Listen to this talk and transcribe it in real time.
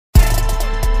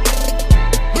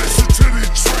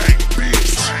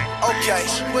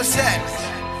What's that?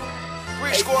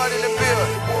 Brick Squad in the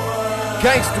building.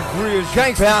 Gangsta Grizz,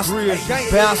 Gangsta Grizz,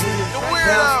 Gangsta. The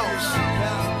weirdos.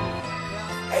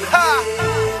 Ha!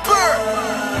 Burr!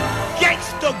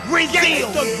 Gangsta Grizzly,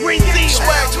 the Grizzly.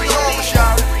 Swag to the homies,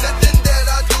 y'all. Nothing that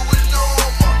I do is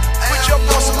normal. Put you up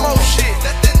on some more shit.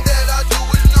 Nothing that I do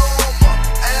is normal.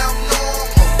 I am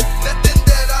normal. Nothing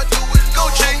that I do is go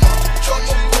G.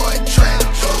 Drummer boy, trap.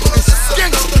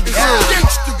 Gangsta Grill,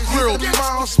 Gangsta Grill.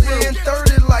 Mom spin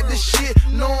 30 like this shit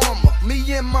normal. Me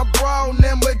and my bro,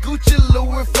 number Gucci,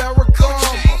 Louis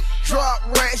Farrakhan. Drop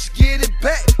racks, get it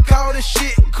back. Call this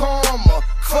shit karma.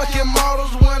 Fucking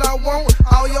models when I want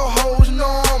all your